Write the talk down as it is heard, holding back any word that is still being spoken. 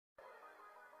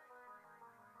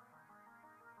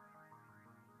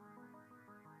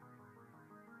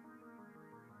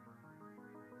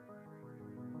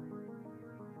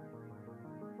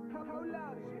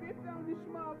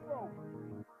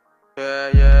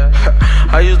Yeah.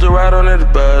 I used to ride on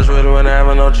that bus, really when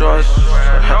having no choice.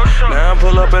 Now I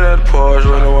pull up in that Porsche,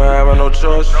 really when having no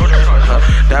choice.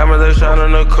 Diamonds they shine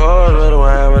on the cars, really when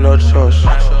having no choice.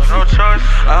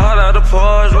 I hot out the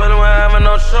Porsche, really when having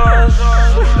no choice.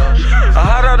 I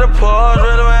hot out the Porsche,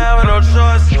 really when having no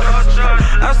choice.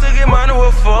 I still get money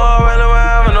with four, really when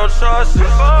having no choice.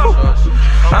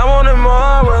 I want it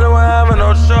more, really when having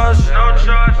no choice.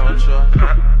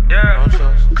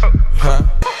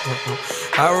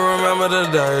 I remember the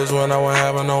days when I wasn't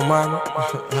having no money.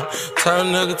 Turn a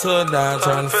nigga to a dime,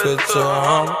 trying to fit to a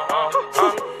homie.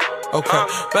 Okay,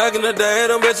 back in the day,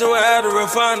 them bitches were at the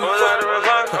refinery.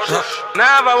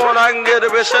 Now if I want, I can get the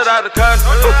bitch shit out the country.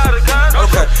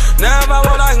 Okay, now if I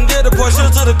want, I can get the Porsche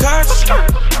to the country.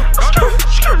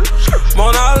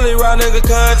 Want all of these raw nigga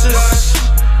conscious.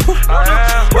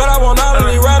 But I want all of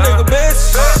these raw nigga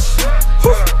bitches.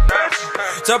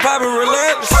 Jump Papi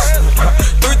relentless.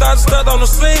 3,000 stuck on the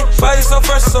scene. Body so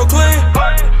fresh and so clean.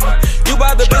 You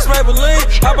bought the bitch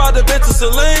Maybelline, I bought the bitch to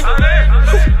Celine.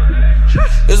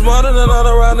 It's more than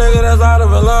another raw nigga that's out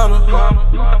of Atlanta.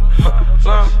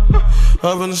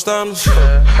 Up in the standards.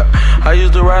 I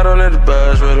used to ride on that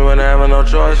bus, really when having no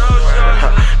choice.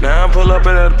 Now I pull up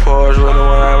in that Porsche, really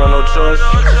when having no choice.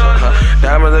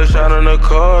 Diamonds they shine on the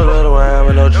cars, really when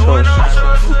having no choice.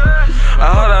 I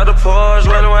hot out the Porsche,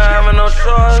 really when having no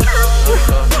choice.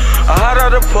 I hot out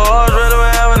the Porsche, really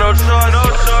when having no choice.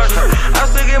 I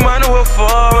still get money with four,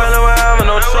 really when having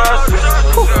no choice.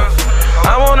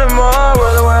 I want it more,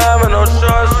 really when having no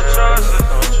choice.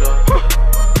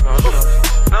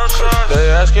 They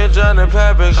asking Johnny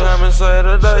Papi, come and say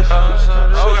today.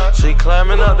 She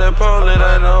climbing up that pole, it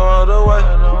ain't no other way.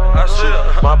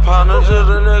 My partner just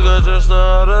a nigga just the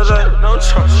other day. No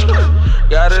choice.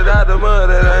 Got it out the mud,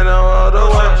 it ain't no other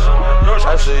way.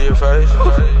 I see your face.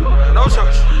 No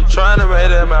choice. Trying to make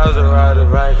that Maserati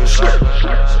bank.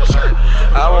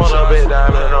 I want a big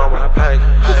diamond on my pack.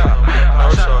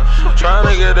 No choice. Trying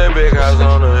to get that big house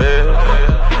on the head.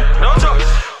 No choice.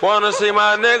 Wanna see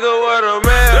my nigga with a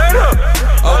man.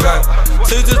 Okay.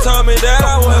 Teacher told me that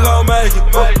I wasn't gon' make it.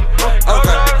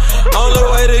 Okay. Only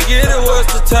way to get it was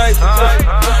to take it.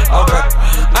 Okay.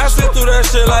 I sit through that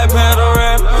shit like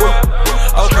panorama.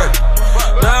 Okay.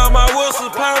 Now my wheels is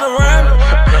panorama.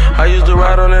 I used to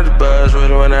ride on that bus,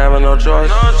 really when having no choice.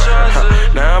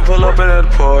 Now I pull up in that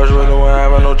Porsche, really when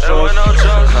having no choice.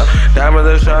 Diamonds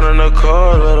they shine on the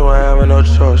cars, really when having no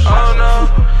choice.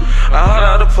 I hot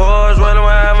out the Porsche, really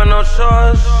when having no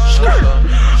choice.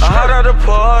 I hot out the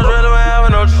Porsche, really when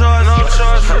having no choice.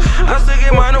 I still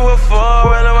get money with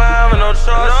four, really when having no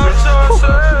choice.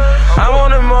 I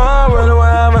want it more, really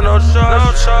when having no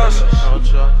choice.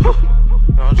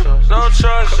 No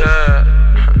choice, yeah.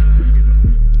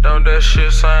 Don't that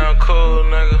shit sound cool,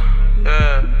 nigga?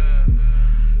 Yeah.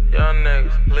 Young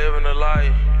niggas living a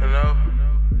life, you know?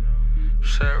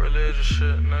 Sad religious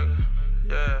shit, nigga.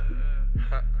 Yeah.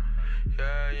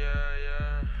 Yeah.